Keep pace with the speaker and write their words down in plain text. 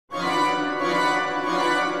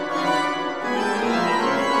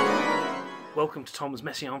welcome to Tom's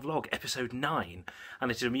Messiaen vlog, episode 9,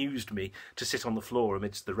 and it amused me to sit on the floor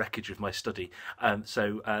amidst the wreckage of my study,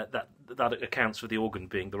 so that accounts for the organ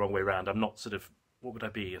being the wrong way round. I'm not sort of, what would I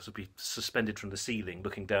be? I would be suspended from the ceiling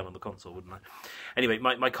looking down on the console, wouldn't I? Anyway,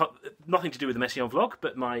 nothing to do with the Messiaen vlog,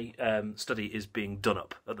 but my study is being done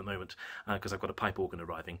up at the moment, because I've got a pipe organ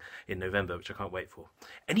arriving in November, which I can't wait for.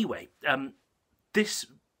 Anyway, this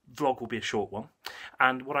vlog will be a short one,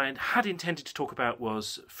 and what I had intended to talk about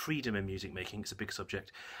was freedom in music making. It's a big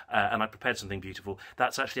subject, and I prepared something beautiful.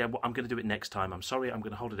 That's actually, I'm going to do it next time. I'm sorry, I'm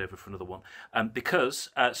going to hold it over for another one, because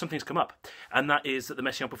something's come up, and that is that the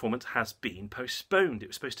Messiaen performance has been postponed. It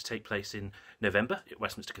was supposed to take place in November at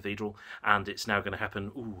Westminster Cathedral, and it's now going to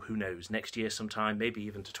happen, who knows, next year sometime, maybe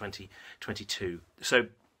even to 2022. So,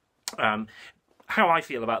 how I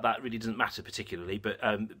feel about that really doesn't matter particularly, but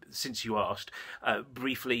since you asked,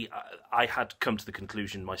 briefly, I had come to the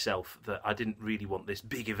conclusion myself that I didn't really want this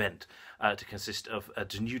big event to consist of a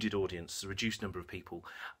denuded audience, a reduced number of people,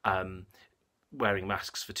 wearing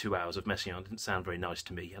masks for 2 hours of Messiaen. Didn't sound very nice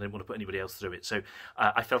to me. I didn't want to put anybody else through it. So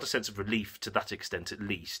I felt a sense of relief to that extent, at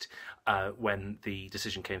least, when the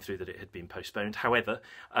decision came through that it had been postponed. However,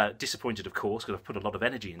 disappointed, of course, because I've put a lot of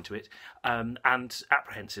energy into it, and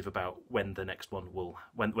apprehensive about when the next one will,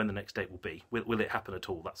 when the next date will be. Will it happen at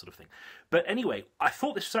all? That sort of thing. But anyway, I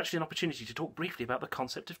thought this was actually an opportunity to talk briefly about the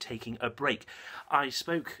concept of taking a break. I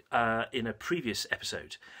spoke in a previous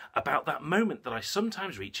episode about that moment that I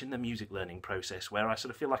sometimes reach in the music learning process, where I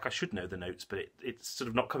sort of feel like I should know the notes, but it's sort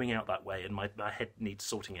of not coming out that way, and my head needs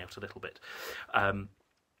sorting out a little bit. And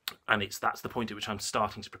that's the point at which I'm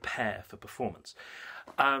starting to prepare for performance.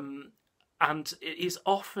 And it is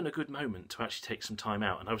often a good moment to actually take some time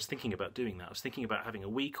out, and I was thinking about doing that. I was thinking about having a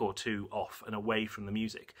week or two off and away from the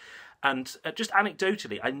music. And just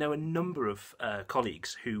anecdotally, I know a number of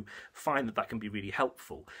colleagues who find that can be really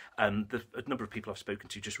helpful. A number of people I've spoken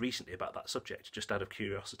to just recently about that subject, just out of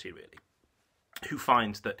curiosity really, who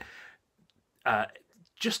find that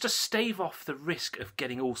just to stave off the risk of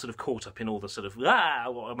getting all sort of caught up in all the sort of,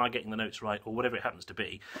 what, am I getting the notes right, or whatever it happens to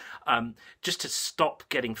be, just to stop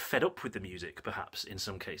getting fed up with the music, perhaps, in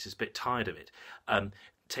some cases, a bit tired of it,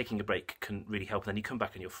 taking a break can really help. And then you come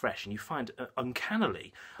back and you're fresh, and you find,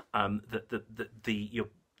 uncannily, that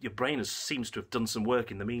your brain seems to have done some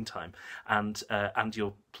work in the meantime, and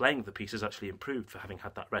your playing of the piece has actually improved for having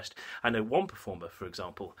had that rest. I know one performer, for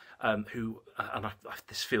example, who,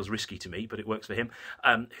 this feels risky to me, but it works for him,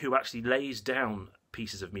 who actually lays down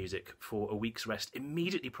pieces of music for a week's rest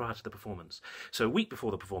immediately prior to the performance. So a week before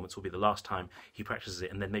the performance will be the last time he practices it,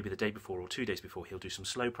 and then maybe the day before or 2 days before he'll do some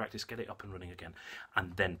slow practice, get it up and running again,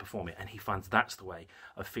 and then perform it. And he finds that's the way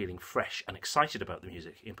of feeling fresh and excited about the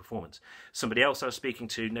music in performance. Somebody else I was speaking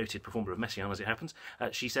to, noted performer of Messiaen as it happens,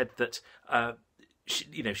 she said that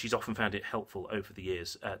she's often found it helpful over the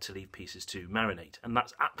years to leave pieces to marinate, and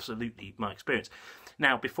that's absolutely my experience.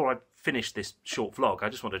 Now, before I finish this short vlog, I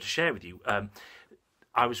just wanted to share with you,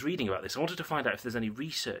 I was reading about this. I wanted to find out if there's any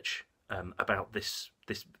research about this,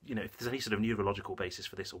 if there's any sort of neurological basis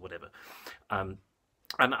for this or whatever.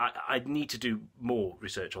 And I need to do more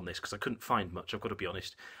research on this because I couldn't find much, I've got to be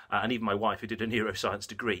honest. And even my wife, who did a neuroscience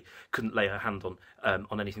degree, couldn't lay her hand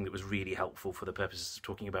on anything that was really helpful for the purposes of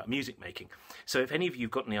talking about music making. So if any of you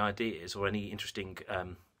have got any ideas or any interesting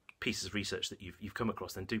pieces of research that you've come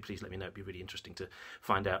across, then do please let me know. It'd be really interesting to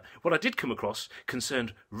find out. What I did come across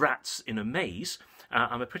concerned rats in a maze.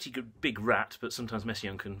 I'm a pretty big rat, but sometimes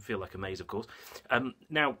Messiaen can feel like a maze, of course.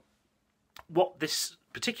 Now, what this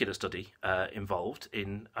particular study involved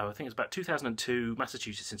in, I think it's about 2002,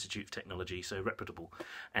 Massachusetts Institute of Technology, so a reputable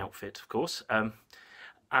outfit, of course.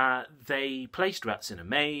 They placed rats in a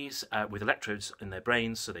maze with electrodes in their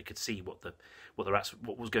brains, so they could see what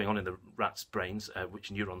was going on in the rats' brains,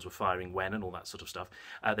 which neurons were firing when, and all that sort of stuff.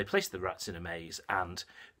 They placed the rats in a maze and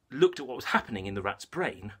looked at what was happening in the rat's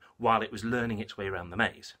brain while it was learning its way around the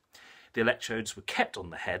maze. The electrodes were kept on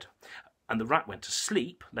the head, and the rat went to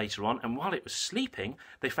sleep later on, and while it was sleeping,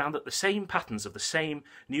 they found that the same patterns of the same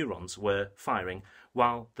neurons were firing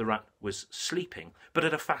while the rat was sleeping, but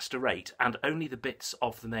at a faster rate, and only the bits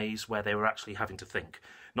of the maze where they were actually having to think,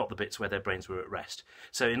 not the bits where their brains were at rest.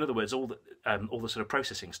 So in other words, all the sort of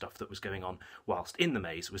processing stuff that was going on whilst in the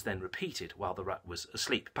maze was then repeated while the rat was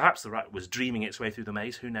asleep. Perhaps the rat was dreaming its way through the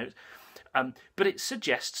maze, who knows? But it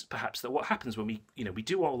suggests perhaps that what happens when we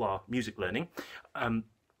do all our music learning,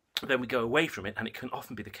 then we go away from it, and it can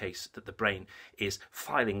often be the case that the brain is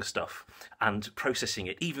filing stuff and processing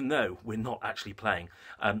it, even though we're not actually playing.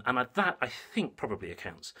 And that, I think, probably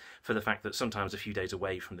accounts for the fact that sometimes a few days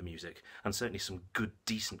away from the music, and certainly some good,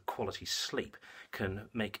 decent quality sleep, can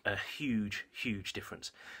make a huge, huge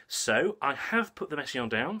difference. So I have put the Messiaen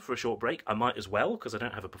down for a short break. I might as well, because I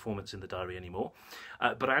don't have a performance in the diary anymore.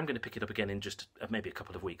 But I am going to pick it up again in just maybe a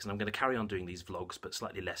couple of weeks, and I'm going to carry on doing these vlogs, but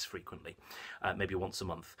slightly less frequently, maybe once a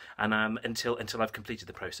month. And until I've completed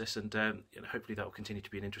the process, and hopefully that will continue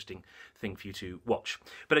to be an interesting thing for you to watch.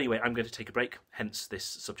 But anyway, I'm going to take a break, hence this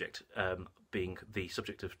subject being the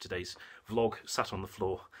subject of today's vlog, sat on the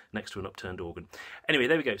floor next to an upturned organ. Anyway,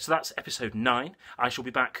 there we go. So that's episode 9. I shall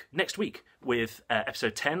be back next week with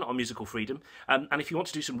episode 10 on musical freedom. And if you want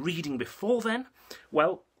to do some reading before then,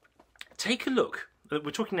 well, take a look.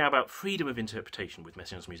 We're talking now about freedom of interpretation with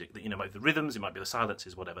Messiaen's music. You know, the rhythms, it might be the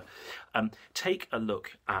silences, whatever. Take a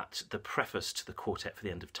look at the preface to the Quartet for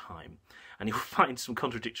the End of Time, and you'll find some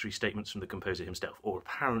contradictory statements from the composer himself, or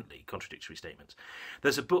apparently contradictory statements.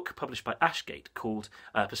 There's a book published by Ashgate called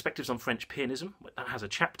Perspectives on French Pianism that has a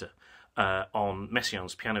chapter on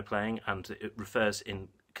Messiaen's piano playing, and it refers in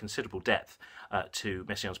considerable depth to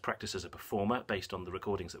Messiaen's practice as a performer based on the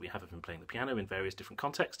recordings that we have of him playing the piano in various different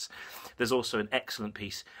contexts. There's also an excellent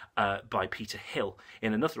piece by Peter Hill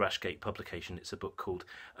in another Ashgate publication. It's a book called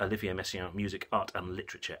Olivier Messiaen, Music, Art and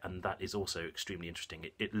Literature, and that is also extremely interesting.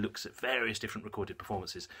 It looks at various different recorded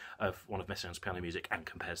performances of one of Messiaen's piano music and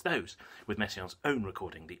compares those with Messiaen's own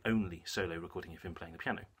recording, the only solo recording of him playing the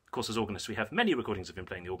piano. Of course, as organists, we have many recordings of him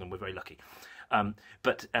playing the organ. We're very lucky.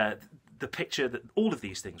 But the picture that all of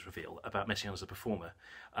these things reveal about Messiaen as a performer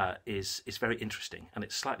is very interesting, and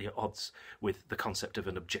it's slightly at odds with the concept of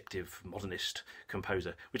an objective modernist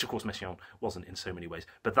composer, which of course Messiaen wasn't in so many ways.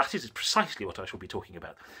 But that is precisely what I shall be talking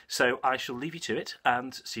about. So I shall leave you to it,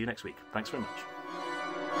 and see you next week. Thanks very much.